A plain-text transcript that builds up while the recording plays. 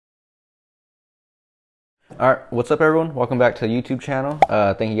Alright, what's up everyone? Welcome back to the YouTube channel.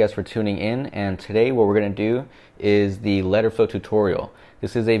 Thank you guys for tuning in, and today what we're going to do is the letter flow tutorial.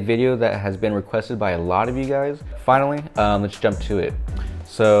 This is a video that has been requested by a lot of you guys. Finally, let's jump to it.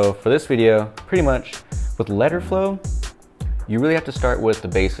 So for this video, pretty much with letter flow, you really have to start with the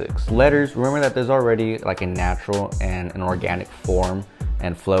basics. Letters, remember that there's already like a natural and an organic form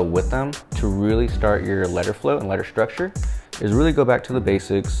and flow with them. To really start your letter flow and letter structure is really go back to the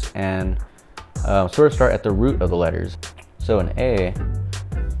basics and sort of start at the root of the letters. So an A,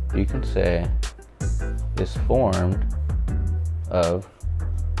 you can say, is formed of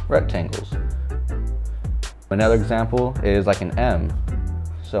rectangles. Another example is like an M.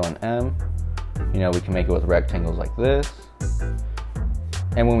 So an M, we can make it with rectangles like this.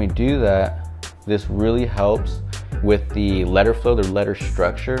 And when we do that, this really helps with the letter flow, the letter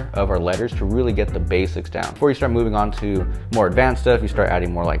structure of our letters, to really get the basics down. Before you start moving on to more advanced stuff, you start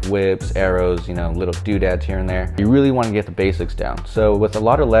adding more like whips, arrows, little doodads here and there. You really want to get the basics down. So with a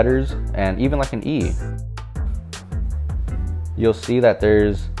lot of letters, and even like an E, you'll see that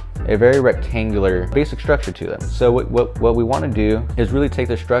there's a very rectangular basic structure to them. So what we want to do is really take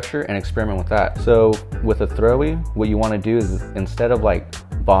the structure and experiment with that. So with a throwy, what you want to do is, instead of like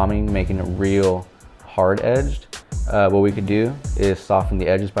bombing, making it real hard edged, what we could do is soften the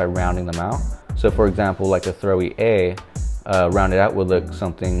edges by rounding them out. So for example, like a throwy A, rounded out would look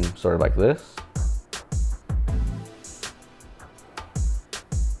something sort of like this.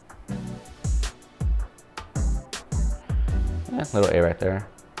 Yeah, little A right there.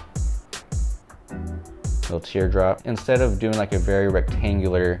 Little teardrop. Instead of doing like a very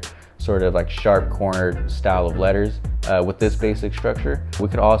rectangular, sort of like sharp cornered style of letters, with this basic structure, we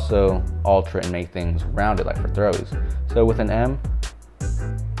could also alter it and make things rounded like for throwies. So with an M,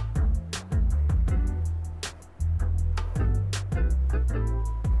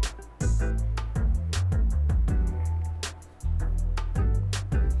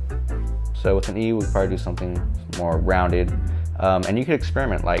 so with an E, we'd probably do something more rounded. And you could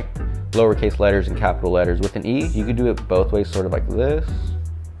experiment like lowercase letters and capital letters. With an E, you could do it both ways, sort of like this,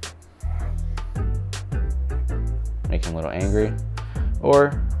 make him a little angry,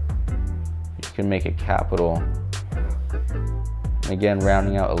 or you can make it capital. Again,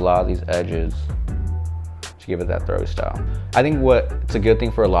 rounding out a lot of these edges to give it that throwy style. I think it's a good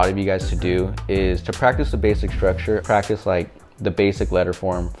thing for a lot of you guys to do is to practice the basic structure, practice like the basic letter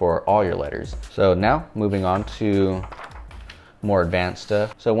form for all your letters. So now moving on to more advanced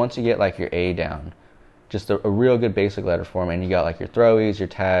stuff. So once you get like your A down, just a real good basic letter form, and you got like your throwies, your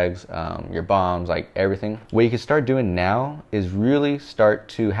tags, your bombs, like everything. What you can start doing now is really start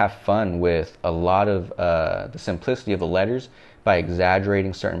to have fun with a lot of the simplicity of the letters by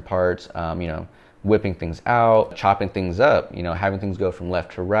exaggerating certain parts, whipping things out, chopping things up, having things go from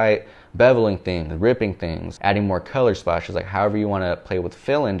left to right, beveling things, ripping things, adding more color splashes, like however you want to play with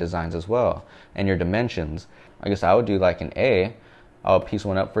fill-in designs as well, and your dimensions. I guess I would do like an A. I'll piece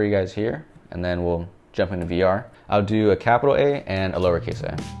one up for you guys here, and then we'll jump into VR. I'll do a capital A and a lowercase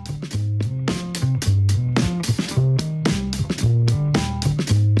a.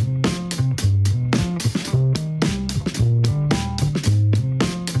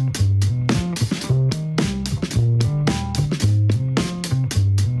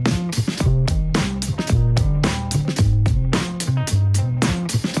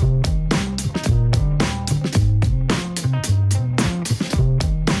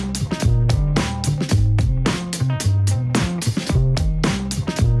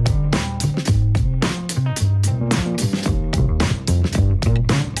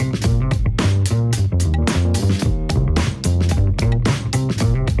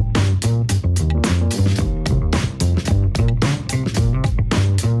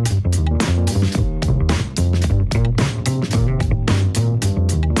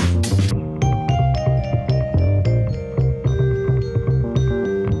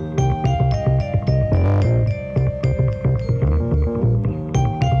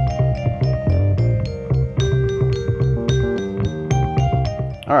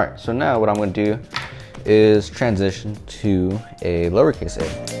 All right, so now what I'm going to do is transition to a lowercase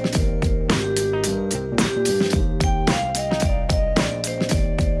a.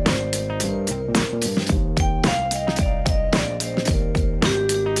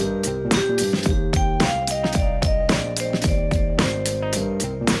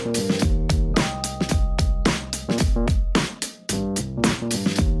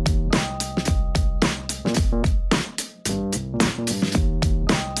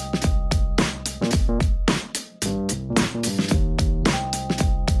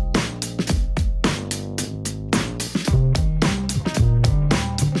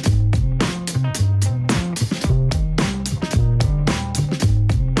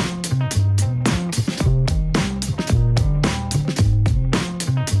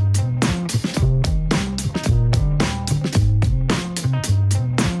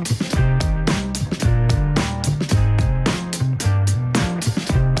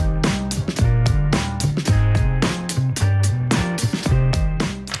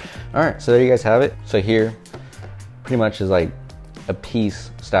 All right, so there you guys have it. So here pretty much is like a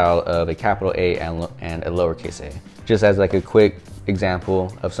piece style of a capital A and a lowercase a. Just as like a quick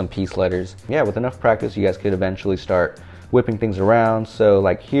example of some piece letters. Yeah, with enough practice, you guys could eventually start whipping things around. So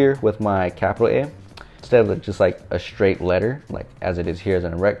like here with my capital A, instead of just like a straight letter, like as it is here as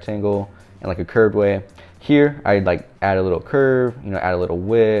in a rectangle and like a curved way, here I'd like add a little curve, you know, add a little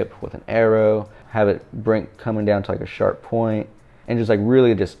whip with an arrow, have it coming down to like a sharp point, and just like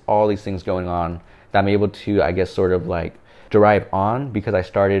really just all these things going on that I'm able to, I guess, sort of like derive on, because I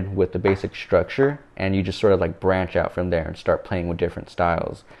started with the basic structure, and you just sort of like branch out from there and start playing with different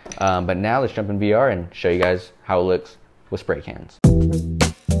styles. But now let's jump in VR and show you guys how it looks with spray cans.